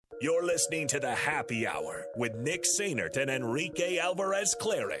You're listening to The Happy Hour with Nick Sainert and Enrique Alvarez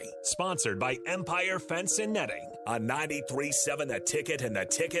Clary. Sponsored by Empire Fence and Netting on 93.7 The Ticket and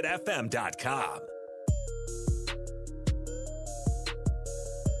theticketfm.com.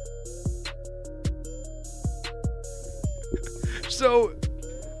 So,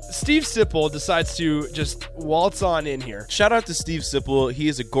 Steve Sipple decides to just waltz on in here. Shout out to Steve Sipple. He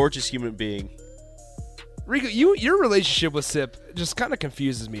is a gorgeous human being. Rico, your relationship with Sip just kind of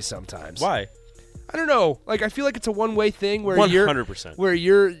confuses me sometimes. Why? I don't know. Like, I feel like it's a one-way thing where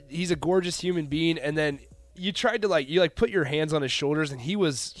 100%. He's a gorgeous human being, and then you tried to put your hands on his shoulders, and he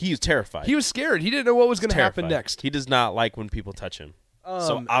was terrified. He was scared. He didn't know what was going to happen next. He does not like when people touch him.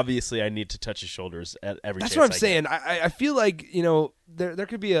 So obviously, I need to touch his shoulders at every. That's chance what I'm I saying. get. I feel like there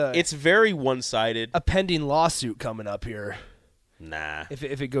could be It's very one-sided. a pending lawsuit coming up here. Nah. If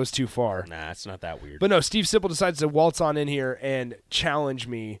it goes too far. Nah, it's not that weird. But no, Steve Sipple decides to waltz on in here and challenge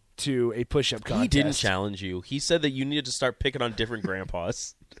me to a push-up contest. He didn't challenge you. He said that you needed to start picking on different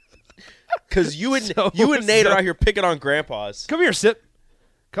grandpas. Because you and Nate are out here picking on grandpas. Come here, Sip.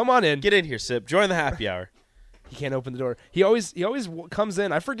 Come on in. Get in here, Sip. Join the happy hour. He can't open the door. He always comes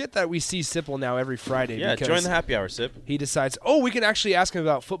in. I forget that we see Sipple now every Friday. Yeah, join the happy hour, Sip. He decides, we can actually ask him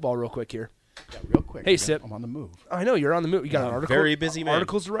about football real quick here. Yeah, real quick. Hey, Sip. I'm on the move. I know, you're on the move. You got an article? Very busy man.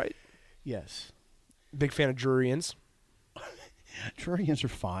 Articles to write? Yes. Big fan of Drurians. Drurians are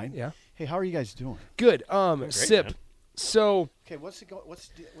fine. Yeah. Hey, how are you guys doing? Good. Great, Sip. man. So. Okay, what's the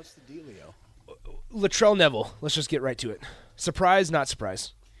dealio? Latrell Neville. Let's just get right to it. Surprise, not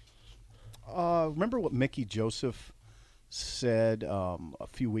surprise. Remember what Mickey Joseph said a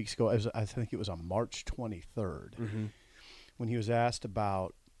few weeks ago? I think it was on March 23rd when he was asked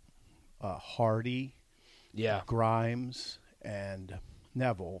about Hardy, Grimes, and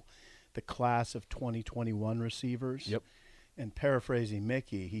Neville, the class of 2021 receivers. Yep. And paraphrasing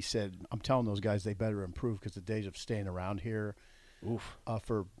Mickey, he said, I'm telling those guys they better improve because the days of staying around here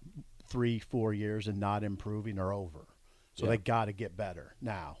for 3-4 years and not improving are over. So they got to get better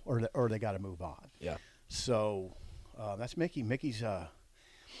now, or they got to move on. Yeah. So that's Mickey. Mickey's I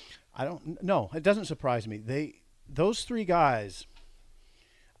don't know. It doesn't surprise me. Those three guys.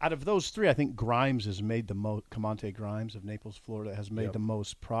 Out of those three, I think Grimes has made the most. Camonte Grimes of Naples, Florida, has made the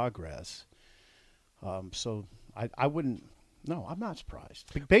most progress. So I wouldn't. No, I'm not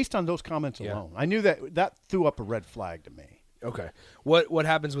surprised. Based on those comments alone, I knew that threw up a red flag to me. Okay. What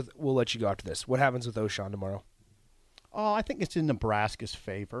happens with? We'll let you go after this. What happens with O'Shawn tomorrow? Oh, I think it's in Nebraska's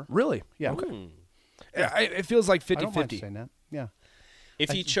favor. Really? Yeah. Okay. It feels like 50-50. I don't mind saying that. Yeah.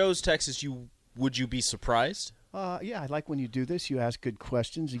 If he chose Texas, would you be surprised? Yeah, I like when you do this. You ask good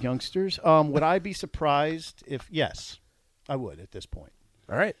questions, youngsters. Would I be surprised if? Yes, I would at this point.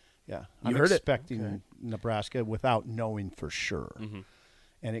 All right. Yeah, I'm expecting Nebraska without knowing for sure,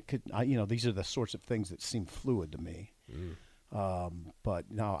 and it could. These are the sorts of things that seem fluid to me. But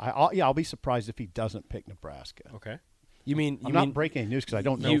no, I'll be surprised if he doesn't pick Nebraska. Okay. I'm not breaking any news because I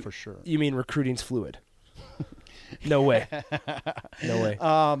don't know for sure. You mean recruiting's fluid? No way. No way.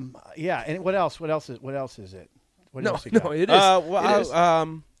 Yeah. And what else? What else is it? What No, else you got? it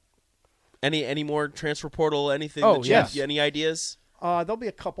is. Any more transfer portal? Anything? Oh, yes. Any ideas? There'll be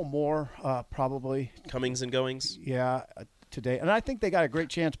a couple more probably. Comings and goings? Yeah, today. And I think they got a great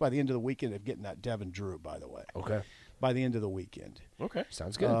chance by the end of the weekend of getting that Devin Drew, by the way. Okay. By the end of the weekend. Okay.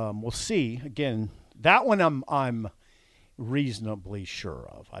 Sounds good. We'll see. Again, that one I'm reasonably sure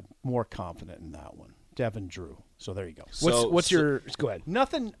of. I'm more confident in that one. Devin Drew. So there you go. What's your – go ahead.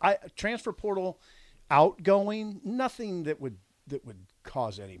 Nothing transfer portal outgoing, nothing that would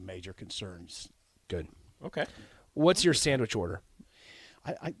cause any major concerns. Good. Okay. What's your sandwich order?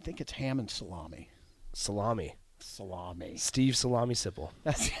 I think it's ham and salami. Salami. Steve Salami Sipple.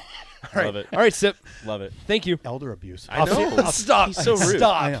 That's all right. Love it. All right, Sip. Love it. Thank you. Elder abuse. I know. Stop. He's so rude.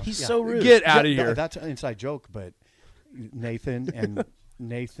 Stop. He's so rude. Get out of here. That's an inside joke, but Nathan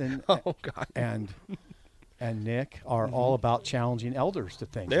oh, God. and Nick are all about challenging elders to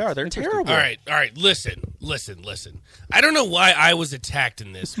things. They are. They're terrible. All right. Listen. I don't know why I was attacked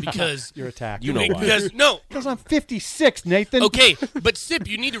in this because you're attacked. You know why? Because I'm 56, Nathan. Okay, but Sip,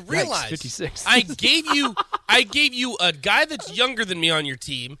 you need to realize 56. I gave you a guy that's younger than me on your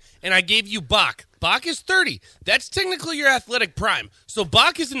team, and I gave you Bach. Bach is 30. That's technically your athletic prime. So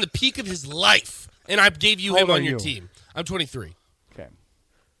Bach is in the peak of his life, and I gave you How him old on are your you? team. I'm 23. Okay.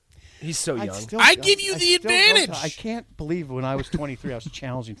 He's so young. I give you the advantage. I can't believe when I was 23, I was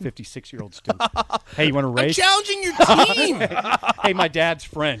challenging 56-year-old students. Hey, you want to I'm race? challenging your team. Hey, my dad's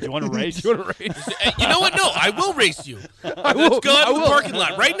friend. You want to race? You want to race? You know what? No, I will race you. Let's go out to the parking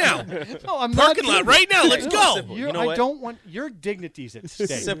lot right now. No, I'm not. Parking lot right now. Let's go. You know I what? don't want your dignity's at stake.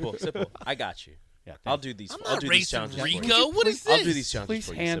 Simple. I got you. Yeah, I'll do these. I'm I'll not do these racing challenges. for you. Rico. What is this? I'll do these challenges Please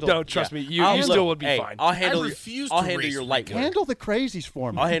for you. handle. Don't trust me. You I'll still look, would be hey, fine. I'll handle. refuse I'll to handle race your with light you. work. Handle the crazies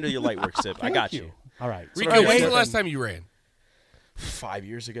for me. I'll handle your light work, Sip. I got you. All right. Rico, Right, when's yeah. the last time you ran? 5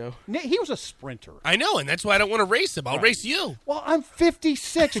 years ago. He was a sprinter. I know, and that's why I don't want to race him. I'll race you. Well, I'm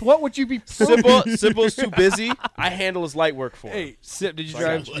 56. What would you be? Sipple's too busy. I handle his light work for him. Hey, Sip, did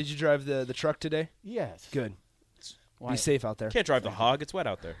you drive the truck today? Yes. Good. Why? Be safe out there. Can't drive the hog. It's wet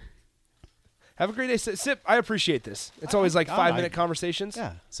out there. Have a great day, Sip. I appreciate this. It's always like 5-minute conversations.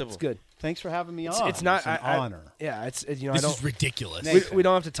 Yeah. It's good. Thanks for having me on. It's not It's an honor. Yeah, it's This I don't. is ridiculous. We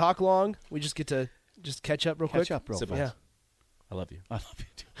don't have to talk long. We just get to catch up real quick. Catch up real Sipple. fast. Yeah. I love you. I love you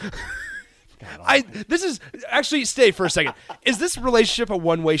too. God, This is actually stay for a second. Is this relationship a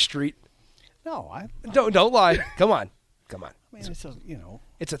one-way street? no, I Don't lie. Come on. mean, it's a,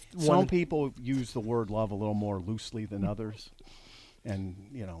 It's a some one. people use the word love a little more loosely than others, and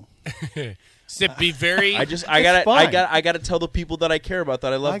Sip, be very. I fine. gotta tell the people that I care about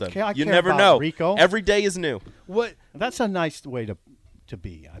that I love them. I You care never about know. Rico. Every day is new. What? that's a nice way to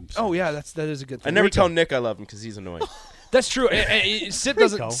be. Oh yeah, that is a good I thing. never tell Nick I love him because he's annoying. That's true. And Sip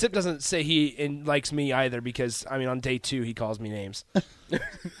Rico. doesn't say he likes me either because on day 2 he calls me names.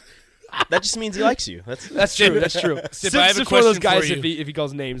 That just means he likes you. That's true. That's true. Sip, I have a Sip's one of those question for guys. you. If he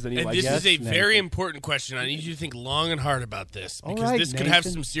calls names, then he and likes. this me. is a Yes, very Nathan. important question. I need you to think long and hard about this All because right, this could have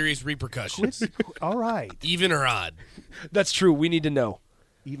Nathan. some serious repercussions, All right. even or odd. That's true. We need to know.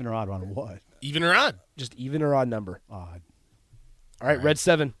 Even or odd on what? Even or odd. Just even or odd number. Odd. All right, Red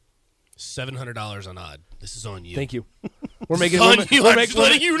 7. $700 on odd. This is on you. Thank you. We're making. on we're, you. we're I'm make- just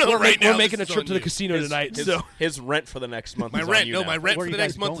letting you know we're right make- We're now, making a this is trip on to the you. casino tonight. So His rent for the next month. My is rent. on you No, now. my rent Where for are the you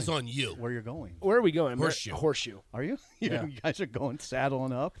next guys month going? is on you. Where you're going? where are we going? Horseshoe. Horseshoe. Are you? Yeah. You guys are going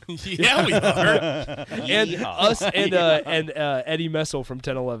saddling up. Yeah, we are. And us and Eddie Messel from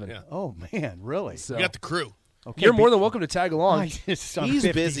 1011. Yeah. Oh man, really? So We got the crew. Okay, you're more than welcome to tag along. I'm He's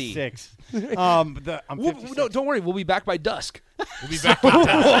 56. busy. I'm We'll, 56. no, don't worry. We'll be back by dusk. We'll be back with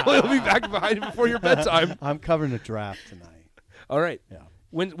that. We'll be back behind before your bedtime. I'm covering a draft tonight. All right. Yeah.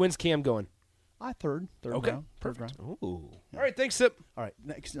 When's Cam going? Third Okay, round. Third round. Ooh. All right. Thanks, Sip. All right.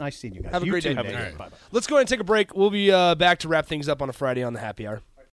 Nice seeing you guys. Have a You great too, day. Nate. All right. Bye-bye. Let's go ahead and take a break. We'll be back to wrap things up on a Friday on the Happy Hour.